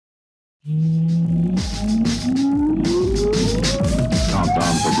Countdown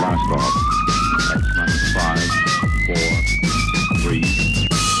to blast off. X minus 5, 4, 3,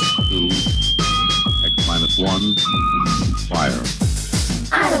 2, X minus 1, fire.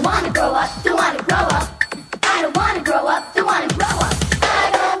 I don't wanna grow up, don't wanna grow up. I don't wanna grow up, don't wanna grow up.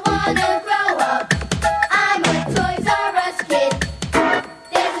 I don't wanna grow up. I'm a Toys R Us kid.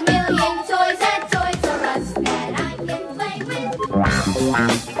 There's a million toys at Toys R Us that I can play with.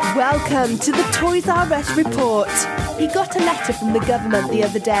 Welcome to the Toys R Us report. He got a letter from the government the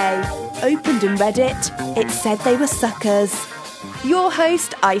other day. Opened and read it. It said they were suckers. Your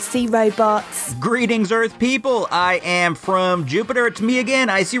host, Icy Robots. Greetings, Earth people. I am from Jupiter. It's me again,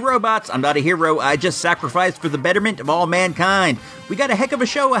 Icy Robots. I'm not a hero. I just sacrificed for the betterment of all mankind. We got a heck of a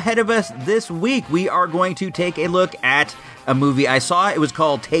show ahead of us this week. We are going to take a look at a movie I saw. It was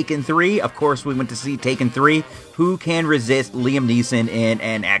called Taken 3. Of course, we went to see Taken 3. Who can resist Liam Neeson in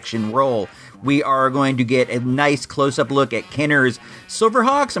an action role? We are going to get a nice close-up look at Kenner's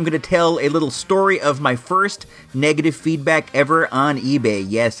Silverhawks. I'm going to tell a little story of my first negative feedback ever on eBay.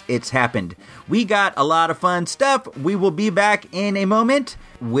 Yes, it's happened. We got a lot of fun stuff. We will be back in a moment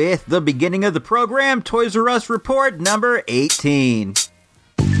with the beginning of the program, Toys R Us Report number 18.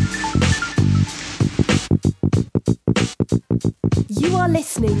 You are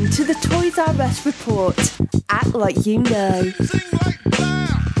listening to the Toys R Us report. Act like you know.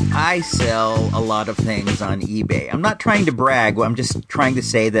 I sell a lot of things on eBay. I'm not trying to brag. I'm just trying to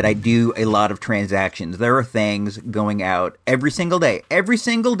say that I do a lot of transactions. There are things going out every single day. Every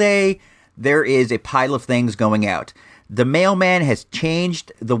single day, there is a pile of things going out. The mailman has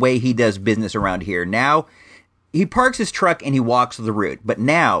changed the way he does business around here. Now, he parks his truck and he walks the route. But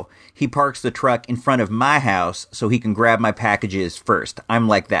now, he parks the truck in front of my house so he can grab my packages first. I'm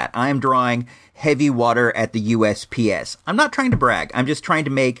like that. I'm drawing heavy water at the USPS. I'm not trying to brag. I'm just trying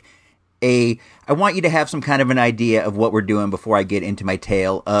to make I want you to have some kind of an idea of what we're doing before I get into my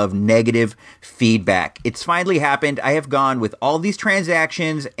tale of negative feedback. It's finally happened. I have gone with all these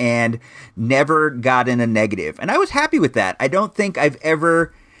transactions and never gotten a negative. And I was happy with that. I don't think I've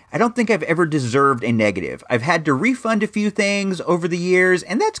ever deserved a negative. I've had to refund a few things over the years,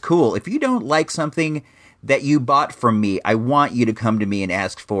 and that's cool. If you don't like something that you bought from me, I want you to come to me and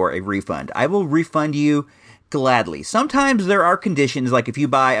ask for a refund. I will refund you gladly. Sometimes there are conditions, like if you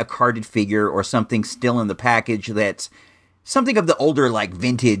buy a carded figure or something still in the package that's something of the older, like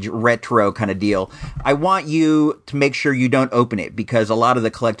vintage, retro kind of deal. I want you to make sure you don't open it because a lot of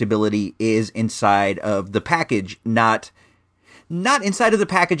the collectability is inside of the package, not inside of the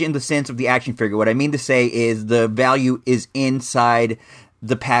package in the sense of the action figure. What I mean to say is the value is inside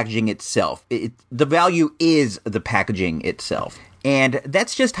the packaging itself. The value is the packaging itself. And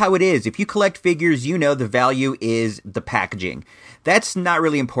that's just how it is. If you collect figures, you know the value is the packaging. That's not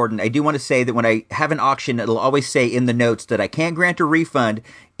really important. I do want to say that when I have an auction, it'll always say in the notes that I can't grant a refund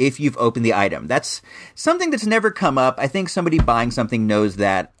if you've opened the item. That's something that's never come up. I think somebody buying something knows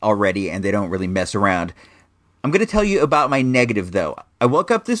that already and they don't really mess around. I'm going to tell you about my negative, though. I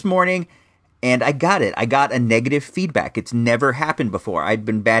woke up this morning and I got it. I got a negative feedback. It's never happened before. I'd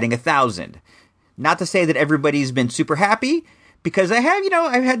been batting 1,000. Not to say that everybody's been super happy, because I've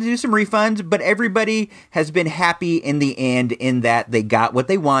had to do some refunds, but everybody has been happy in the end in that they got what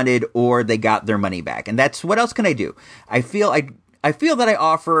they wanted or they got their money back. And that's, what else can I do? I feel that I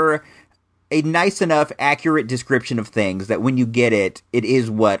offer a nice enough, accurate description of things that when you get it, it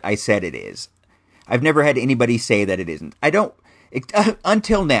is what I said it is. I've never had anybody say that it isn't.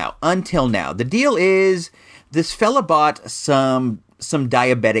 Until now. The deal is, this fella bought some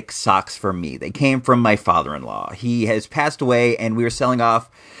diabetic socks for me. They came from my father-in-law. He has passed away, and we were selling off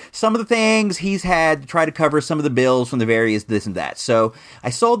some of the things he's had to try to cover some of the bills from the various this and that. So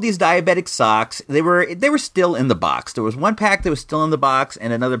I sold these diabetic socks. They were still in the box. There was one pack that was still in the box,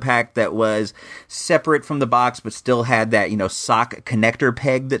 and another pack that was separate from the box, but still had that, sock connector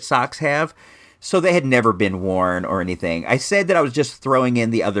peg that socks have. So they had never been worn or anything. I said that I was just throwing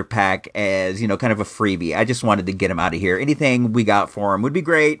in the other pack as, kind of a freebie. I just wanted to get them out of here. Anything we got for them would be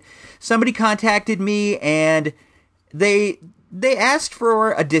great. Somebody contacted me and they asked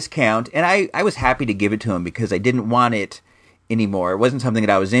for a discount, and I was happy to give it to them because I didn't want it anymore. It wasn't something that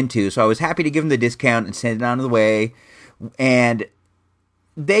I was into, so I was happy to give them the discount and send it on the way. And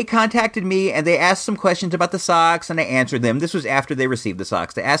they contacted me and they asked some questions about the socks and I answered them. This was after they received the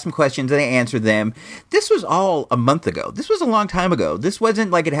socks. They asked some questions and I answered them. This was all a month ago. This was a long time ago. This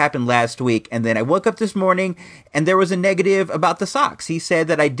wasn't like it happened last week. And then I woke up this morning and there was a negative about the socks. He said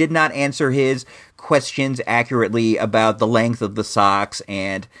that I did not answer his questions accurately about the length of the socks,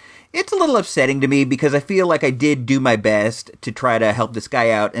 and It's a little upsetting to me because I feel like I did do my best to try to help this guy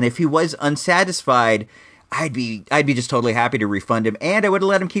out, and if he was unsatisfied, I'd be just totally happy to refund him, and I would have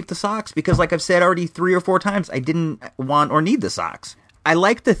let him keep the socks because, like I've said already 3 or 4 times, I didn't want or need the socks. I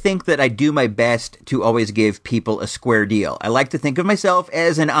like to think that I do my best to always give people a square deal. I like to think of myself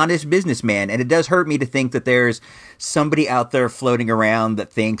as an honest businessman, and it does hurt me to think that there's somebody out there floating around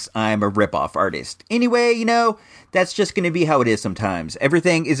that thinks I'm a ripoff artist. Anyway, that's just going to be how it is sometimes.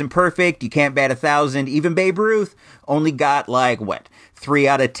 Everything isn't perfect. You can't bat 1,000. Even Babe Ruth only got 3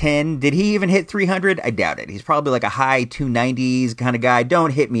 out of 10. Did he even hit 300? I doubt it. He's probably like a high 290s kind of guy. Don't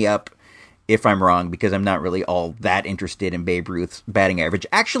hit me up if I'm wrong, because I'm not really all that interested in Babe Ruth's batting average.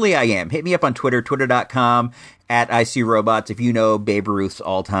 Actually, I am. Hit me up on Twitter, twitter.com/ICRobots if you know Babe Ruth's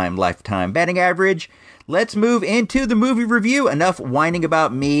all-time, lifetime batting average. Let's move into the movie review. Enough whining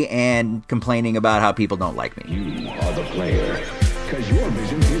about me and complaining about how people don't like me. You are the player, because your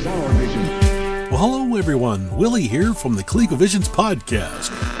vision is our vision. Well, hello everyone. Willie here from the ColecoVisions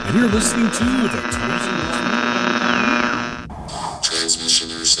podcast, and you're listening to the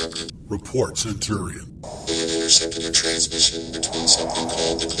Transmission intercepted. Report Centurion. We have intercepted a transmission between something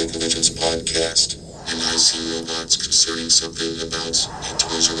called the ColecoVisions podcast and IC Robots concerning something about a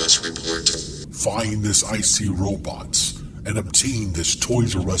Toys R Us report. Find this IC Robots and obtain this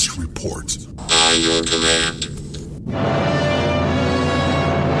Toys R Us report. By your command.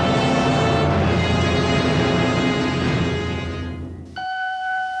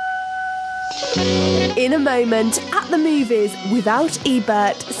 In a moment, at the movies, without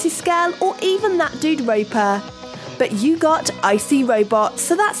Ebert, Siskel, or even that dude Roper. But you got IC Robots,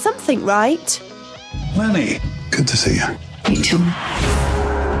 so that's something, right? Lenny, good to see you. Me too.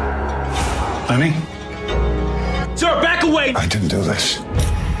 Lenny? Sir, back away! I didn't do this.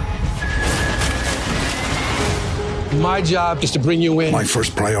 My job is to bring you in. My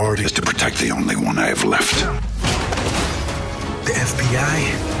first priority is to protect the only one I have left. The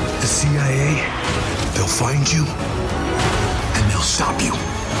FBI, the CIA, they'll find you, and they'll stop you.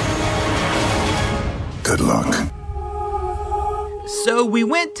 Good luck. So we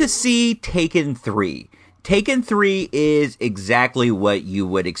went to see Taken 3. Taken 3 is exactly what you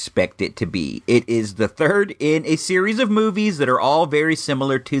would expect it to be. It is the third in a series of movies that are all very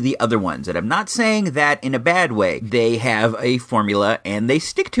similar to the other ones. And I'm not saying that in a bad way. They have a formula and they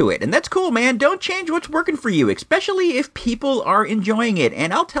stick to it. And that's cool, man. Don't change what's working for you, especially if people are enjoying it.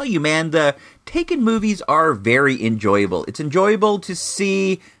 And I'll tell you, man, the Taken movies are very enjoyable. It's enjoyable to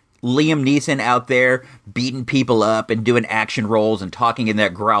see Liam Neeson out there beating people up and doing action roles and talking in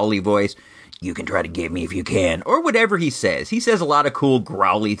that growly voice. You can try to get me if you can, or whatever he says. He says a lot of cool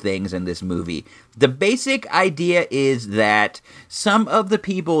growly things in this movie. The basic idea is that some of the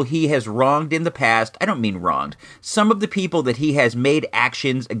people he has wronged in the past, I don't mean wronged, some of the people that he has made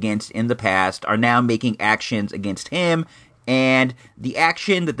actions against in the past are now making actions against him, and the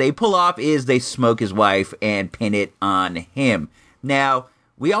action that they pull off is they smoke his wife and pin it on him. Now,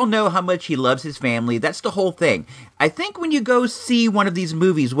 we all know how much he loves his family. That's the whole thing. I think when you go see one of these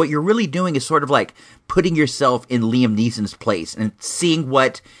movies, what you're really doing is sort of like putting yourself in Liam Neeson's place and seeing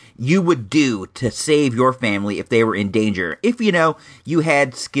what you would do to save your family if they were in danger. If, you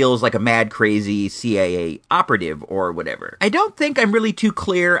had skills like a mad, crazy CIA operative or whatever. I don't think I'm really too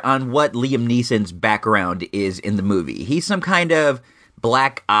clear on what Liam Neeson's background is in the movie. He's some kind of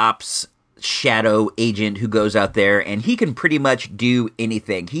black ops shadow agent who goes out there and he can pretty much do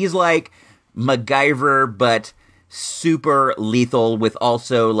anything. He's like MacGyver, but super lethal with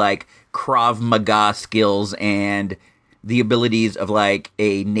also like Krav Maga skills and the abilities of like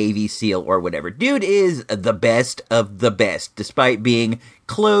a Navy SEAL or whatever. Dude is the best of the best, despite being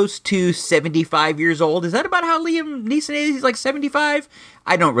close to 75 years old. Is that about how Liam Neeson is? He's like 75?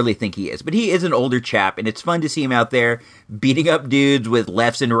 I don't really think he is, but he is an older chap, and it's fun to see him out there beating up dudes with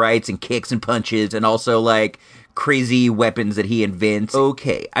lefts and rights and kicks and punches, and also like crazy weapons that he invents.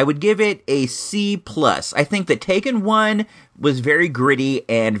 Okay, I would give it a C+. I think that Taken 1 was very gritty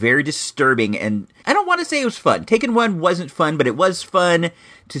and very disturbing, and I don't want to say it was fun. Taken 1 wasn't fun, but it was fun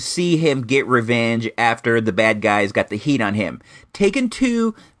to see him get revenge after the bad guys got the heat on him. Taken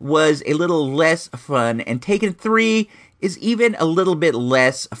 2 was a little less fun, and Taken 3 is even a little bit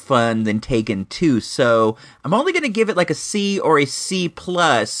less fun than Taken 2, so I'm only going to give it like a C or a C+.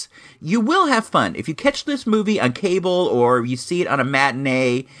 You will have fun. If you catch this movie on cable or you see it on a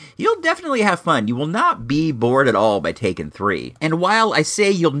matinee, you'll definitely have fun. You will not be bored at all by Taken 3. And while I say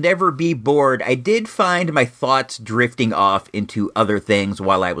you'll never be bored, I did find my thoughts drifting off into other things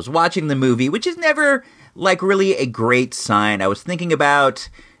while I was watching the movie, which is never like really a great sign. I was thinking about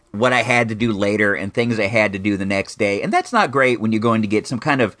what I had to do later and things I had to do the next day. And that's not great when you're going to get some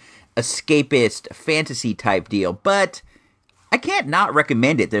kind of escapist fantasy type deal, but I can't not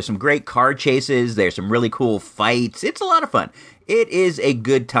recommend it. There's some great car chases. There's some really cool fights. It's a lot of fun. It is a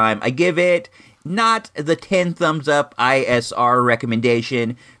good time. I give it not the 10 thumbs up ISR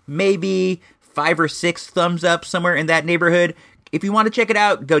recommendation, maybe 5 or 6 thumbs up, somewhere in that neighborhood. If you want to check it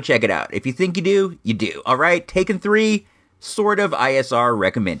out, go check it out. If you think you do, you do. All right, Taken 3, sort of ISR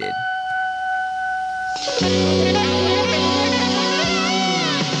recommended.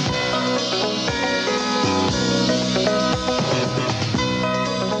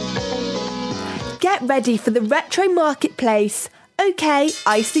 Get ready for the retro marketplace. Okay,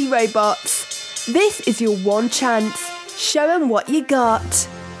 Icy Robots. This is your one chance. Show 'em what you got.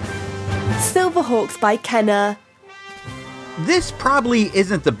 Silverhawks by Kenner. This probably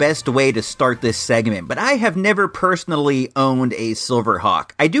isn't the best way to start this segment, but I have never personally owned a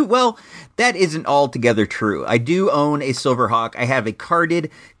Silverhawk. That isn't altogether true. I do own a Silverhawk. I have a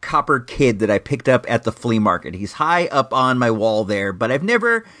carded copper kid that I picked up at the flea market. He's high up on my wall there, but I've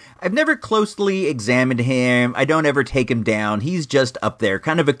never closely examined him. I don't ever take him down. He's just up there.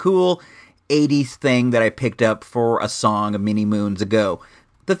 Kind of a cool 80s thing that I picked up for a song many moons ago.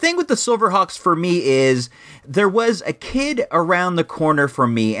 The thing with the Silverhawks for me is there was a kid around the corner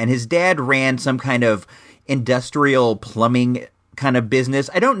from me, and his dad ran some kind of industrial plumbing kind of business.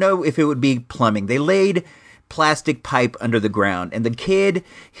 I don't know if it would be plumbing. They laid plastic pipe under the ground, and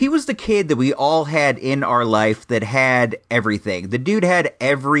he was the kid that we all had in our life that had everything. The dude had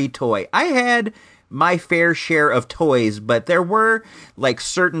every toy. I had my fair share of toys, but there were like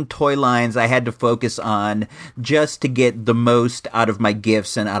certain toy lines I had to focus on just to get the most out of my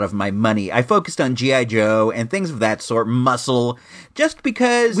gifts and out of my money. I focused on G.I. Joe and things of that sort, Muscle, just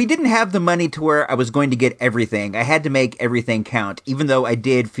because we didn't have the money to where I was going to get everything. I had to make everything count, even though I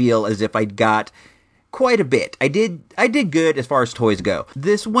did feel as if I'd got quite a bit. I did good as far as toys go.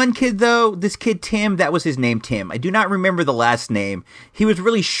 This one kid though, this kid Tim, that was his name, Tim. I do not remember the last name. He was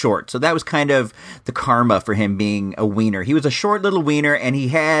really short, so that was kind of the karma for him being a wiener. He was a short little wiener, and he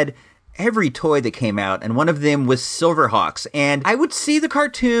had every toy that came out, and one of them was Silverhawks. And I would see the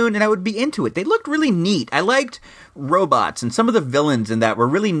cartoon, and I would be into it. They looked really neat. I liked robots, and some of the villains in that were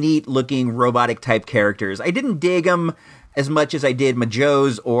really neat looking robotic type characters. I didn't dig them as much as I did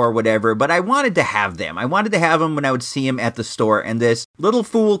Majo's or whatever, but I wanted to have them. I wanted to have them when I would see him at the store, and this little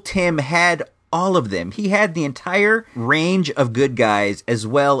fool Tim had all of them. He had the entire range of good guys as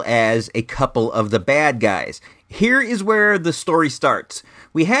well as a couple of the bad guys. Here is where the story starts.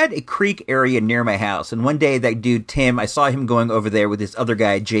 We had a creek area near my house, and one day that dude Tim, I saw him going over there with this other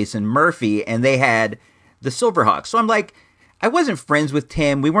guy, Jason Murphy, and they had the Silverhawks. So I'm like, I wasn't friends with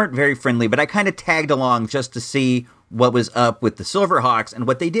Tim. We weren't very friendly, but I kind of tagged along just to see what was up with the Silverhawks. And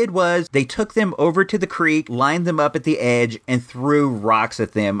what they did was they took them over to the creek, lined them up at the edge, and threw rocks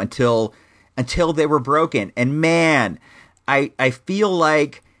at them until they were broken. And man, I feel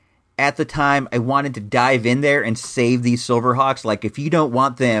like at the time I wanted to dive in there and save these Silverhawks. Like, if you don't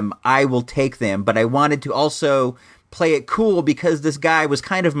want them, I will take them. But I wanted to also play it cool because this guy was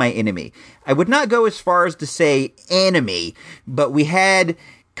kind of my enemy. I would not go as far as to say enemy, but we had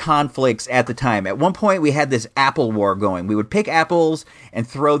conflicts at the time. At one point, we had this apple war going. We would pick apples and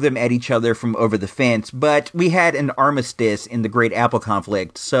throw them at each other from over the fence, but we had an armistice in the Great Apple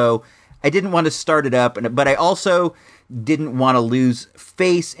Conflict, so I didn't want to start it up, but I also didn't want to lose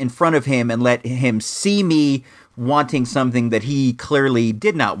face in front of him and let him see me wanting something that he clearly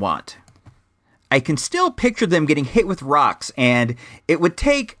did not want. I can still picture them getting hit with rocks, and it would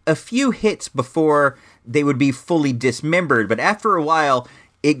take a few hits before they would be fully dismembered, but after a while,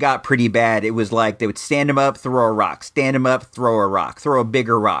 it got pretty bad. It was like they would stand him up, throw a rock, stand him up, throw a rock, throw a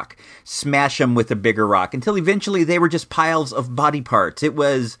bigger rock, smash him with a bigger rock, until eventually they were just piles of body parts. It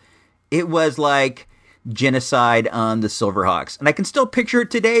was like genocide on the Silverhawks. And I can still picture it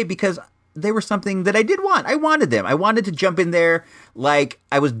today because they were something that I did want. I wanted them. I wanted to jump in there like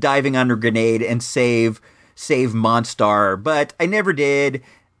I was diving under a grenade and save Monstar, but I never did.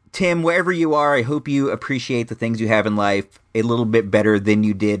 Tim, wherever you are, I hope you appreciate the things you have in life a little bit better than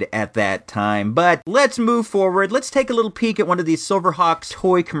you did at that time. But let's move forward. Let's take a little peek at one of these Silverhawks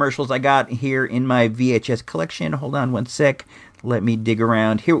toy commercials I got here in my VHS collection. Hold on one sec. Let me dig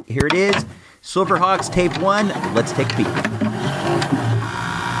around. Here it is. Silverhawks Tape 1. Let's take a peek.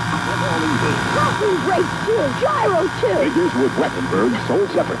 Great Steel Gyro 2! Figures with Weaponberg sold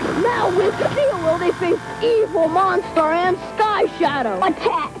separately. Now with Steel will they face Evil Monstar and Sky Shadow.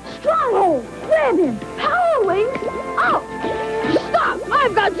 Attack! Stronghold! Grab him! Power Wings! Out! Stop!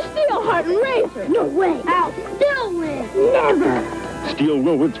 I've got Steelheart and Razor! No way! I'll still win! Never! Steel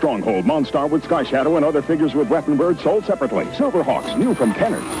will with Stronghold, Monstar with Sky Shadow, and other figures with Weaponberg sold separately. Silverhawks, new from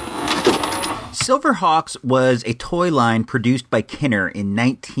Kenner. Silverhawks was a toy line produced by Kenner in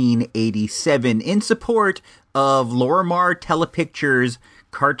 1987 in support of Lorimar Telepictures'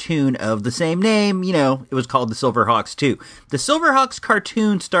 cartoon of the same name. You know, it was called the Silverhawks too. The Silverhawks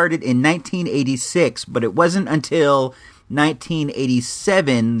cartoon started in 1986, but it wasn't until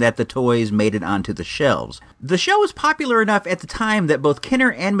 1987 that the toys made it onto the shelves. The show was popular enough at the time that both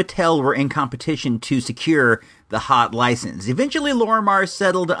Kenner and Mattel were in competition to secure the Hot license. Eventually, Lorimar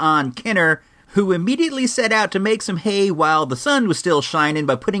settled on Kenner, who immediately set out to make some hay while the sun was still shining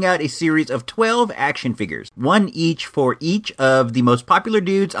by putting out a series of 12 action figures, one each for each of the most popular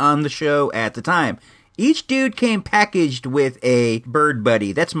dudes on the show at the time. Each dude came packaged with a bird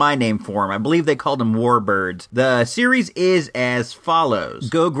buddy. That's my name for him. I believe they called them warbirds. The series is as follows.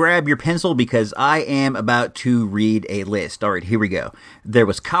 Go grab your pencil because I am about to read a list. All right, here we go. There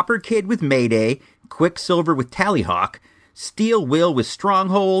was Copper Kid with Mayday, Quicksilver with Tallyhawk, Steel Will with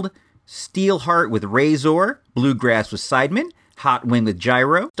Stronghold, Steelheart with Razor, Bluegrass with Sidemen, Hot Wing with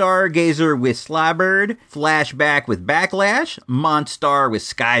Gyro, Stargazer with Slabird, Flashback with Backlash, Monstar with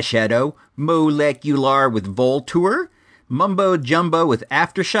Sky Shadow, Molecular with Voltour, Mumbo Jumbo with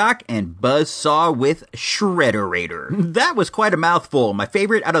Aftershock, and Buzzsaw with Shredderator. That was quite a mouthful. My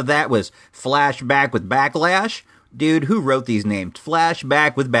favorite out of that was Flashback with Backlash. Dude, who wrote these names?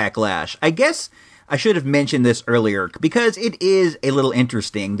 Flashback with Backlash. I guess I should have mentioned this earlier because it is a little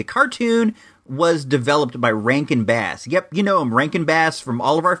interesting. The cartoon was developed by Rankin Bass. Yep, you know him, Rankin Bass, from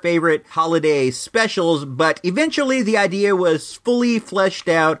all of our favorite holiday specials, but eventually the idea was fully fleshed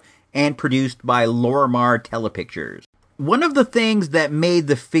out and produced by Lorimar Telepictures. One of the things that made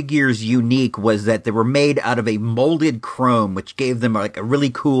the figures unique was that they were made out of a molded chrome, which gave them like a really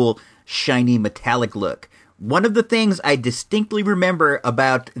cool, shiny, metallic look. One of the things I distinctly remember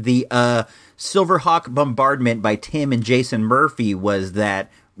about the Silverhawk bombardment by Tim and Jason Murphy was that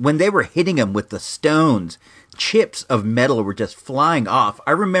when they were hitting him with the stones, chips of metal were just flying off.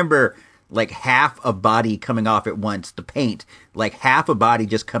 I remember like half a body coming off at once, the paint, like half a body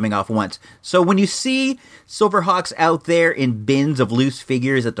just coming off once. So when you see Silverhawks out there in bins of loose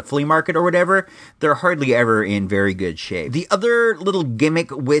figures at the flea market or whatever, they're hardly ever in very good shape. The other little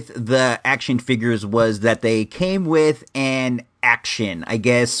gimmick with the action figures was that they came with an action. I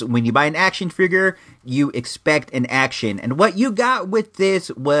guess when you buy an action figure, you expect an action. And what you got with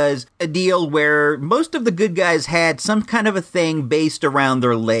this was a deal where most of the good guys had some kind of a thing based around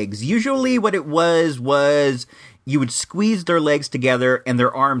their legs. Usually what it was you would squeeze their legs together and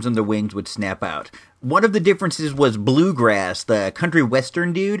their arms and their wings would snap out. One of the differences was Bluegrass, the country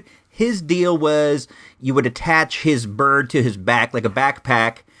western dude. His deal was you would attach his bird to his back like a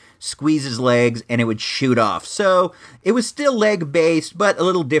backpack, squeeze his legs, and it would shoot off. So it was still leg-based, but a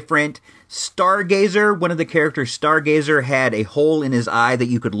little different. Stargazer, one of the characters, Stargazer, had a hole in his eye that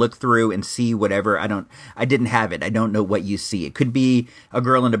you could look through and see whatever. I didn't have it. I don't know what you see. It could be a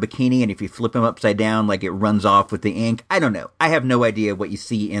girl in a bikini, and if you flip him upside down, like it runs off with the ink. I don't know. I have no idea what you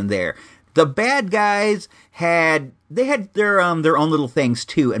see in there. The bad guys had their own little things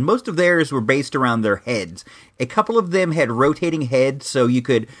too, and most of theirs were based around their heads. A couple of them had rotating heads, so you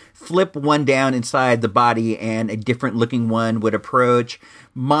could flip one down inside the body and a different looking one would approach.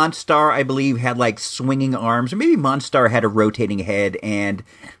 Monstar, I believe, had like swinging arms, or maybe Monstar had a rotating head, and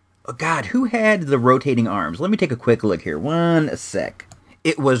oh God, who had the rotating arms? Let me take a quick look here. One sec.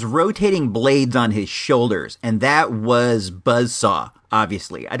 It was rotating blades on his shoulders, and that was Buzzsaw,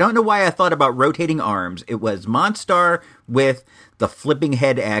 obviously. I don't know why I thought about rotating arms. It was Monstar with the flipping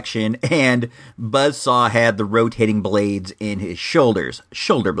head action, and Buzzsaw had the rotating blades in his shoulders.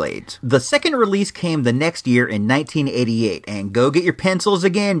 Shoulder blades. The second release came the next year in 1988, and go get your pencils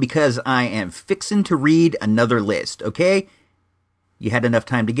again because I am fixin' to read another list, okay? You had enough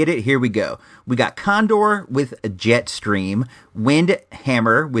time to get it? Here we go. We got Condor with Jetstream, Wind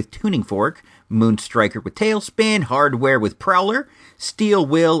Hammer with Tuning Fork, Moonstriker with Tailspin, Hardware with Prowler, Steel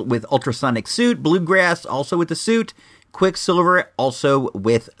Will with Ultrasonic Suit, Bluegrass also with the suit, Quicksilver also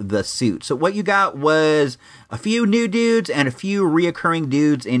with the suit. So what you got was a few new dudes and a few reoccurring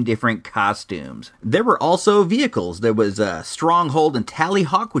dudes in different costumes. There were also vehicles. There was Stronghold and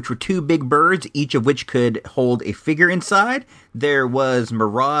Tallyhawk, which were two big birds, each of which could hold a figure inside. There was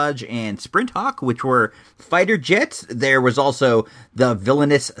Mirage and Sprinthawk, which were fighter jets. There was also the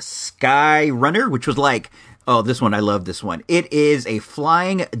villainous Sky Runner, which was like, oh, this one, I love this one. It is a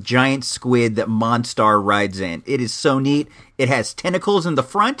flying giant squid that Monstar rides in. It is so neat. It has tentacles in the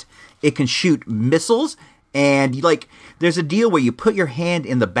front. It can shoot missiles. And there's a deal where you put your hand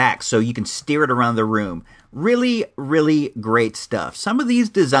in the back so you can steer it around the room. Really, really great stuff. Some of these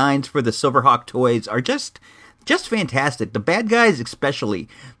designs for the Silverhawk toys are just, just fantastic. The bad guys especially.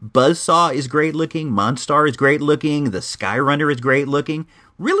 Buzzsaw is great looking. Monstar is great looking. The Skyrunner is great looking.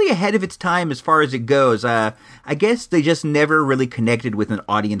 Really ahead of its time as far as it goes. I guess they just never really connected with an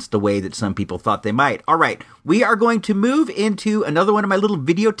audience the way that some people thought they might. All right, we are going to move into another one of my little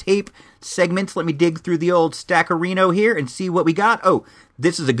videotape segments. Let me dig through the old Stackerino here and see what we got. Oh,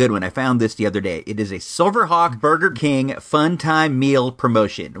 this is a good one. I found this the other day. It is a Silverhawk Burger King Fun Time Meal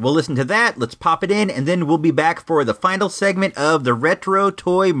promotion. We'll listen to that. Let's pop it in, and then we'll be back for the final segment of the Retro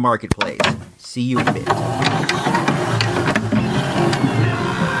Toy Marketplace. See you in a bit.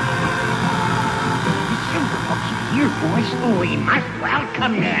 Here, boys, we must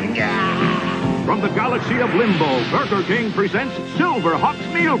welcome them. From the galaxy of Limbo, Burger King presents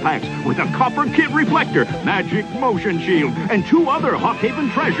Silverhawks Meal Packs with a Copper Kid Reflector, Magic Motion Shield, and 2 other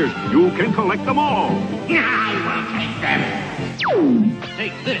Hawkhaven treasures. You can collect them all. I will take them.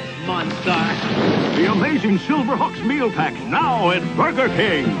 Take this, Monstar. The amazing Silverhawks Meal Packs now at Burger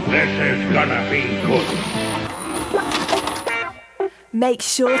King. This is gonna be good. Make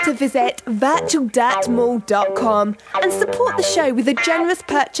sure to visit virtualdirtmall.com and support the show with a generous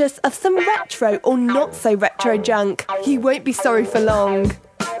purchase of some retro or not so retro junk. You won't be sorry for long.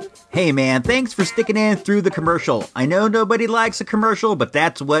 Hey man, thanks for sticking in through the commercial. I know nobody likes a commercial, but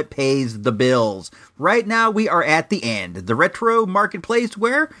that's what pays the bills. Right now we are at the end, the Retro Marketplace,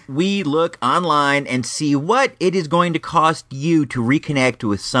 where we look online and see what it is going to cost you to reconnect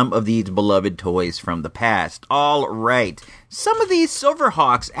with some of these beloved toys from the past. All right. Some of these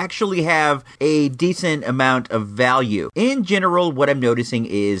Silverhawks actually have a decent amount of value. In general, what I'm noticing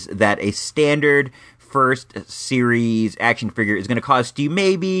is that a standard first series action figure is going to cost you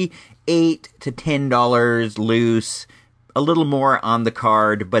maybe $8 to $10 loose, a little more on the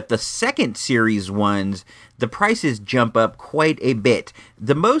card, but the second series ones, the prices jump up quite a bit.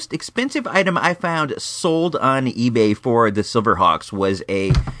 The most expensive item I found sold on eBay for the Silverhawks was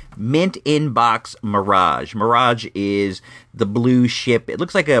a mint in-box Mirage. Mirage is the blue ship. It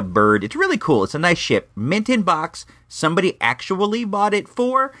looks like a bird. It's really cool. It's a nice ship. Mint in box. Somebody actually bought it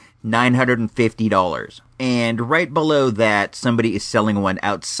for $950. And right below that, somebody is selling one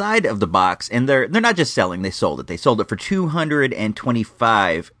outside of the box, and they're not just selling, they sold it. They sold it for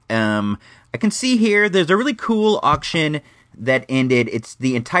 $225. I can see here there's a really cool auction that ended. It's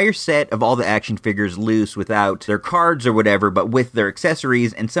the entire set of all the action figures loose without their cards or whatever, but with their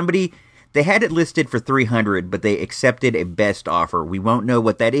accessories, and somebody, they had it listed for $300, but they accepted a best offer. We won't know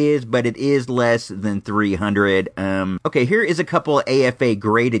what that is, but it is less than $300. Okay, here is a couple AFA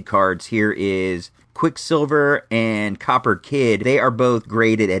graded cards. Here is Quicksilver and Copper Kid. They are both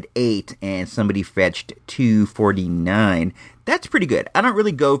graded at 8, and somebody fetched $249. That's pretty good. I don't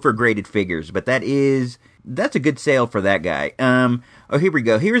really go for graded figures, but that's a good sale for that guy. Oh, here we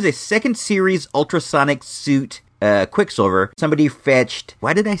go. Here's a second series ultrasonic suit Quicksilver. Somebody fetched,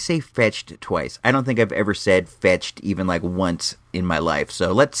 why did I say fetched twice? I don't think I've ever said fetched even like once in my life.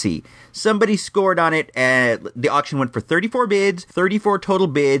 So let's see. Somebody scored on it. The auction went for 34 bids, 34 total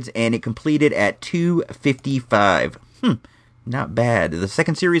bids, and it completed at $255. Not bad. The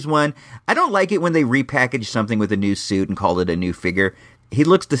second series one, I don't like it when they repackage something with a new suit and call it a new figure. He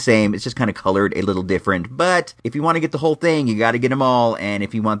looks the same, it's just kind of colored a little different, but if you want to get the whole thing, you got to get them all, and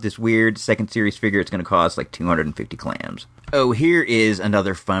if you want this weird second series figure, it's going to cost like 250 clams. Oh, here is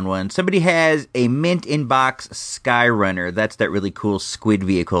another fun one. Somebody has a mint in-box Skyrunner. That's that really cool squid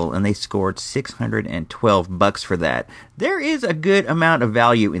vehicle, and they scored $612 for that. There is a good amount of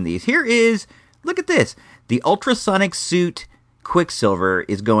value in these. Here is, look at this, the ultrasonic suit Quicksilver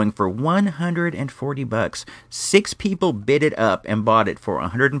is going for $140. 6 people bid it up and bought it for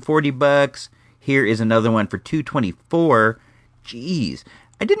 $140. Here is another one for $224. Jeez,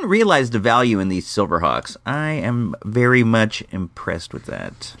 I didn't realize the value in these Silverhawks. I am very much impressed with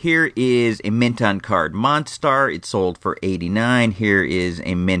that. Here is a mint on card Monstar. It sold for $89. Here is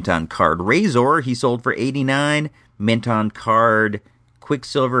a mint on card Razor. He sold for $89. Mint on card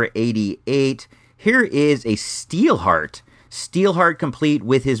Quicksilver, $88. Here is a Steelheart. Steelheart complete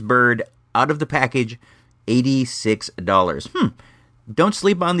with his bird out of the package, $86. Don't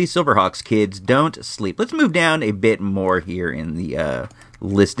sleep on these Silverhawks, kids. Don't sleep. Let's move down a bit more here in the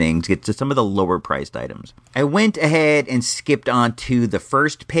listings, get to some of the lower priced items. I went ahead and skipped on to the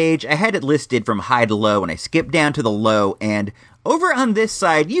first page. I had it listed from high to low, and I skipped down to the low, and over on this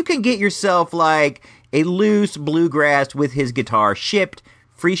side, you can get yourself like a loose bluegrass with his guitar shipped.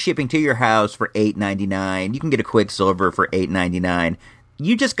 Free shipping to your house for $8.99. You can get a Quicksilver for $8.99.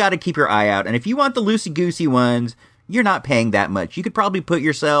 You just got to keep your eye out. And if you want the loosey-goosey ones, you're not paying that much. You could probably put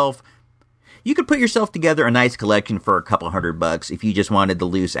yourself together a nice collection for a couple $100 if you just wanted the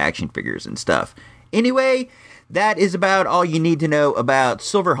loose action figures and stuff. Anyway, that is about all you need to know about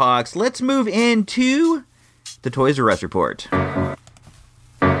Silverhawks. Let's move into the Toys R Us report.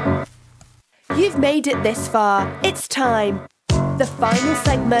 You've made it this far. It's time. The final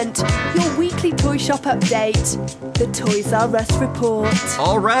segment, your weekly toy shop update, the Toys R Us report.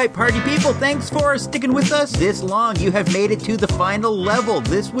 All right, party people, thanks for sticking with us this long. You have made it to the final level.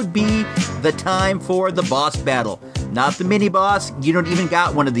 This would be the time for the boss battle. Not the mini boss. You don't even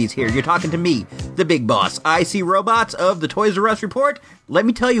got one of these here. You're talking to me, the big boss. IC Robots of the Toys R Us report. Let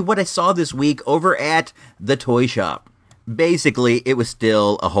me tell you what I saw this week over at the toy shop. Basically, it was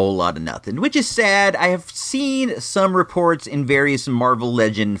still a whole lot of nothing, which is sad. I have seen some reports in various Marvel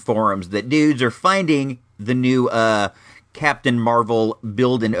Legend forums that dudes are finding the new Captain Marvel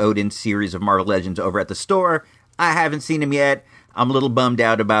Build and Odin series of Marvel Legends over at the store. I haven't seen them yet. I'm a little bummed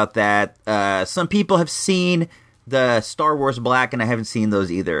out about that. Some people have seen the Star Wars Black, and I haven't seen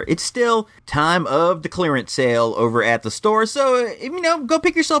those either. It's still time of the clearance sale over at the store, so, go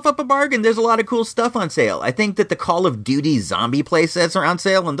pick yourself up a bargain. There's a lot of cool stuff on sale. I think that the Call of Duty zombie playsets are on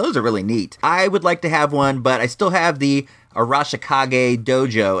sale, and those are really neat. I would like to have one, but I still have the Arashikage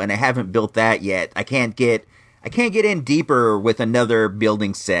Dojo, and I haven't built that yet. I can't get in deeper with another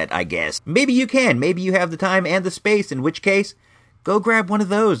building set, I guess. Maybe you can. Maybe you have the time and the space, in which case, go grab one of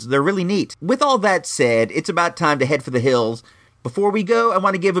those. They're really neat. With all that said, it's about time to head for the hills. Before we go, I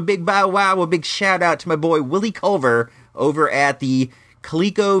want to give a big bow wow, a big shout out to my boy Willie Culver over at the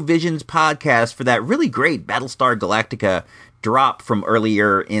ColecoVisions podcast for that really great Battlestar Galactica drop from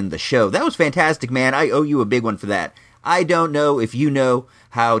earlier in the show. That was fantastic, man. I owe you a big one for that. I don't know if you know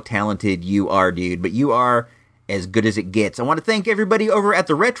how talented you are, dude, but you are as good as it gets. I want to thank everybody over at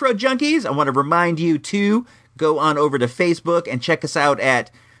the Retro Junkies. I want to remind you to go on over to Facebook and check us out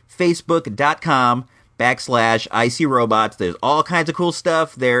at facebook.com/ICRobots. There's all kinds of cool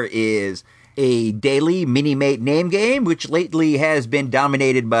stuff. There is a daily Mini-Mate name game, which lately has been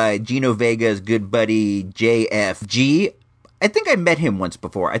dominated by Gino Vega's good buddy JFG. I think I met him once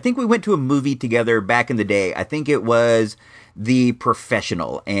before. I think we went to a movie together back in the day. I think it was The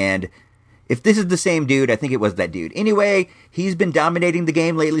Professional, and if this is the same dude, I think it was that dude. Anyway, he's been dominating the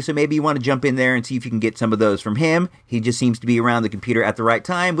game lately, so maybe you want to jump in there and see if you can get some of those from him. He just seems to be around the computer at the right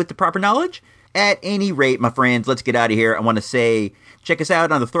time with the proper knowledge. At any rate, my friends, let's get out of here. I want to say, check us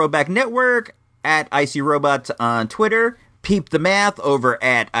out on the Throwback Network, at ICRobots on Twitter. Peep the math over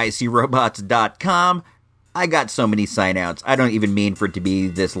at ICRobots.com. I got so many sign-outs, I don't even mean for it to be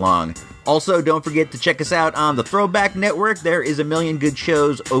this long. Also, don't forget to check us out on the Throwback Network. There is a million good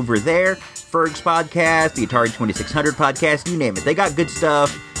shows over there. Ferg's podcast, the Atari 2600 podcast, you name it. They got good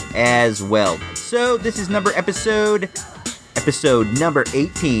stuff as well. So, this is episode number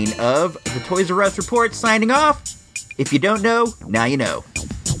 18 of the Toys R Us Report, signing off. If you don't know, now you know.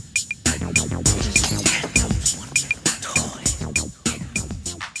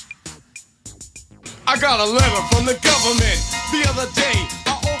 I got a letter from the government the other day.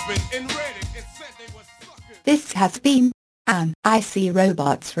 I opened and read it. It said they were suckers. This has been an IC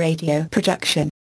Robots radio production.